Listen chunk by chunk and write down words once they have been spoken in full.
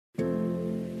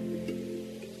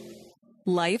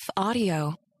Life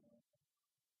Audio.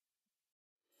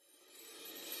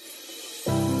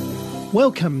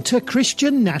 Welcome to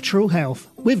Christian Natural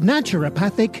Health with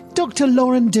naturopathic Dr.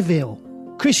 Lauren DeVille.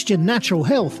 Christian Natural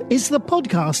Health is the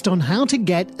podcast on how to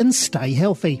get and stay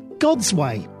healthy, God's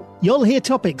way. You'll hear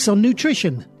topics on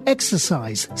nutrition,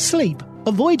 exercise, sleep,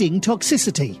 avoiding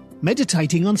toxicity,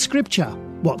 meditating on scripture,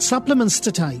 what supplements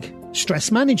to take, stress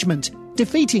management,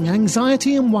 defeating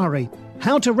anxiety and worry,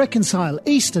 how to reconcile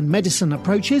Eastern medicine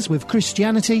approaches with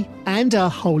Christianity, and a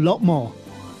whole lot more.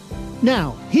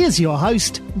 Now, here's your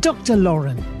host, Dr.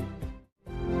 Lauren.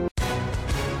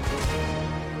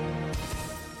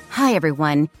 Hi,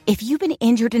 everyone. If you've been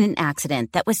injured in an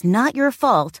accident that was not your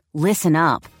fault, listen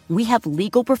up. We have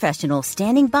legal professionals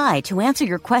standing by to answer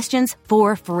your questions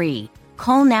for free.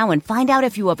 Call now and find out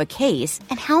if you have a case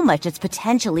and how much it's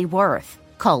potentially worth.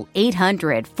 Call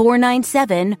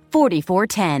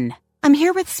 800-497-4410. I'm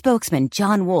here with spokesman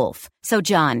John Wolf. So,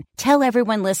 John, tell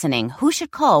everyone listening who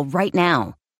should call right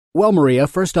now. Well, Maria,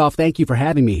 first off, thank you for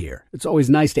having me here. It's always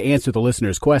nice to answer the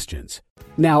listeners' questions.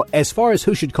 Now, as far as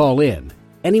who should call in,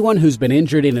 anyone who's been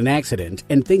injured in an accident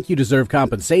and think you deserve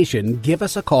compensation, give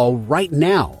us a call right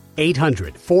now.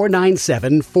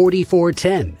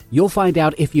 800-497-4410. You'll find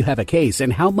out if you have a case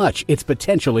and how much it's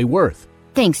potentially worth.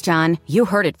 Thanks, John. You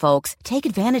heard it, folks. Take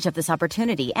advantage of this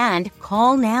opportunity and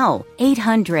call now.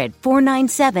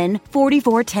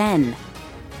 800-497-4410.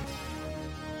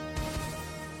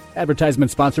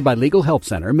 Advertisement sponsored by Legal Help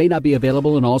Center. May not be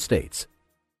available in all states.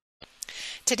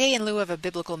 Today, in lieu of a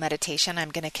biblical meditation,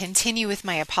 I'm going to continue with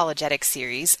my apologetic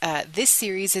series. This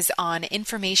series is on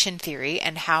information theory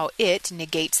and how it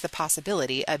negates the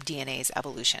possibility of DNA's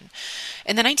evolution.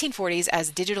 In the 1940s,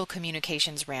 as digital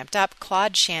communications ramped up,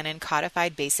 Claude Shannon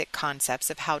codified basic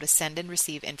concepts of how to send and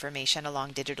receive information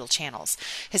along digital channels.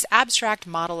 His abstract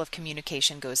model of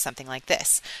communication goes something like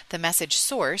this. The message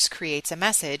source creates a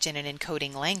message in an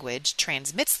encoding language,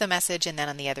 transmits the message, and then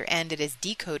on the other end it is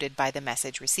decoded by the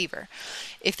message receiver.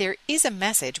 If there is a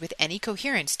message with any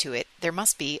coherence to it, there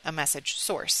must be a message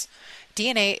source.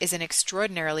 DNA is an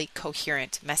extraordinarily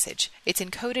coherent message. It's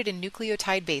encoded in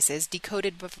nucleotide bases,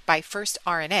 decoded by first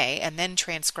RNA, and then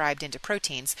transcribed into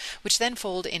proteins, which then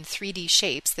fold in 3D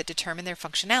shapes that determine their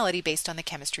functionality based on the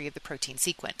chemistry of the protein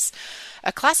sequence.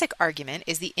 A classic argument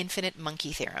is the infinite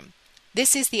monkey theorem.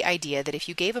 This is the idea that if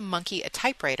you gave a monkey a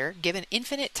typewriter, given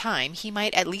infinite time, he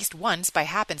might at least once, by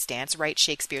happenstance, write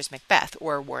Shakespeare's Macbeth,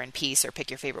 or War and Peace, or pick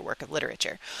your favorite work of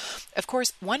literature. Of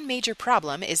course, one major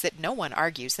problem is that no one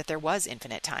argues that there was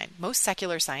infinite time. Most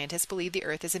secular scientists believe the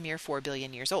Earth is a mere 4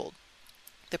 billion years old.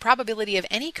 The probability of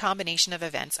any combination of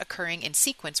events occurring in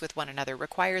sequence with one another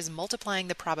requires multiplying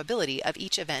the probability of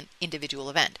each individual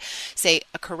event. Say,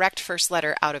 a correct first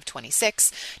letter out of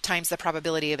 26 times the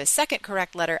probability of a second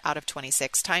correct letter out of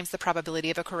 26 times the probability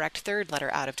of a correct third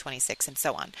letter out of 26, and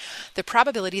so on. The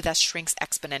probability thus shrinks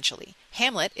exponentially.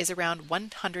 Hamlet is around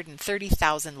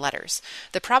 130,000 letters.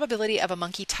 The probability of a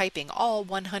monkey typing all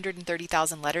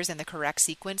 130,000 letters in the correct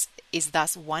sequence is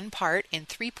thus 1 part in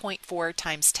 3.4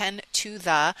 times 10 to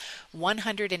the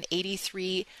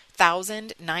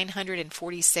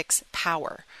 183,946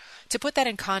 power. To put that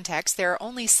in context, there are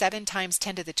only 7 times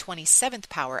 10 to the 27th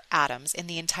power atoms in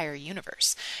the entire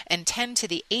universe, and 10 to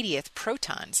the 80th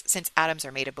protons, since atoms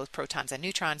are made of both protons and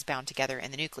neutrons bound together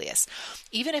in the nucleus.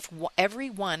 Even if every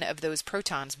one of those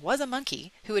protons was a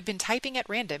monkey who had been typing at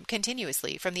random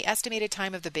continuously from the estimated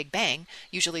time of the Big Bang,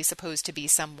 usually supposed to be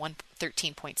some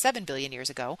 13.7 billion years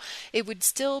ago, it would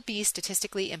still be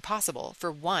statistically impossible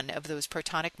for one of those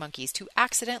protonic monkeys to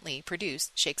accidentally produce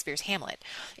Shakespeare's Hamlet.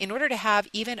 In order to have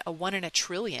even a 1 in a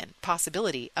trillion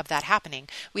possibility of that happening,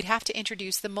 we'd have to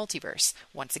introduce the multiverse.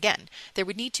 Once again, there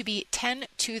would need to be 10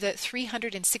 to the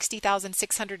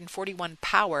 360,641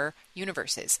 power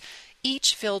universes,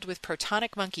 each filled with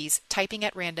protonic monkeys typing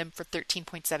at random for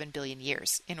 13.7 billion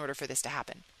years in order for this to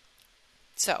happen.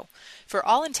 So, for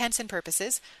all intents and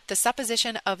purposes, the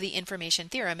supposition of the information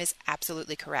theorem is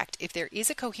absolutely correct. If there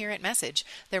is a coherent message,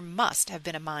 there must have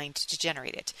been a mind to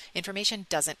generate it. Information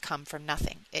doesn't come from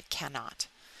nothing. It cannot.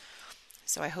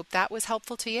 So I hope that was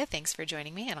helpful to you. Thanks for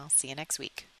joining me, and I'll see you next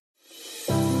week.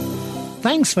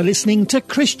 Thanks for listening to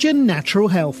Christian Natural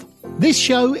Health. This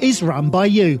show is run by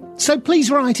you, so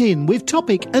please write in with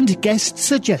topic and guest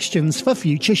suggestions for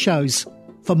future shows.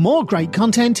 For more great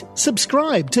content,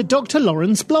 subscribe to Dr.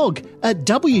 Lauren's blog at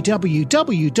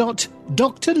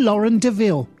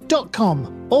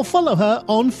www.drlaurendeville.com or follow her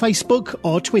on Facebook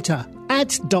or Twitter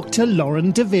at Dr.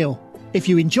 Lauren DeVille. If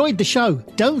you enjoyed the show,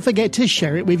 don't forget to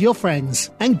share it with your friends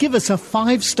and give us a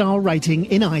 5-star rating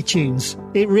in iTunes.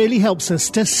 It really helps us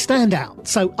to stand out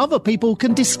so other people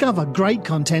can discover great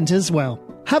content as well.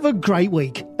 Have a great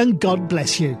week and God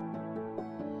bless you.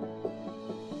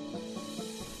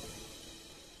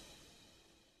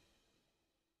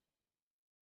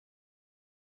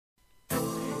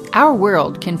 Our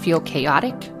world can feel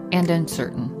chaotic and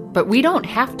uncertain, but we don't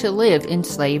have to live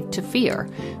enslaved to fear.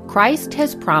 Christ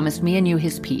has promised me and you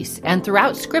his peace, and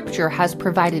throughout Scripture has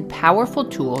provided powerful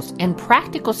tools and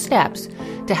practical steps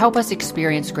to help us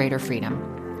experience greater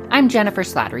freedom. I'm Jennifer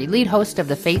Slattery, lead host of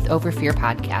the Faith Over Fear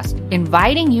podcast,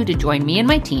 inviting you to join me and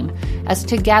my team as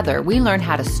together we learn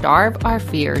how to starve our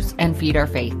fears and feed our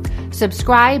faith.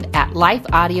 Subscribe at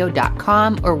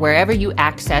lifeaudio.com or wherever you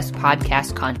access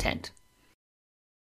podcast content.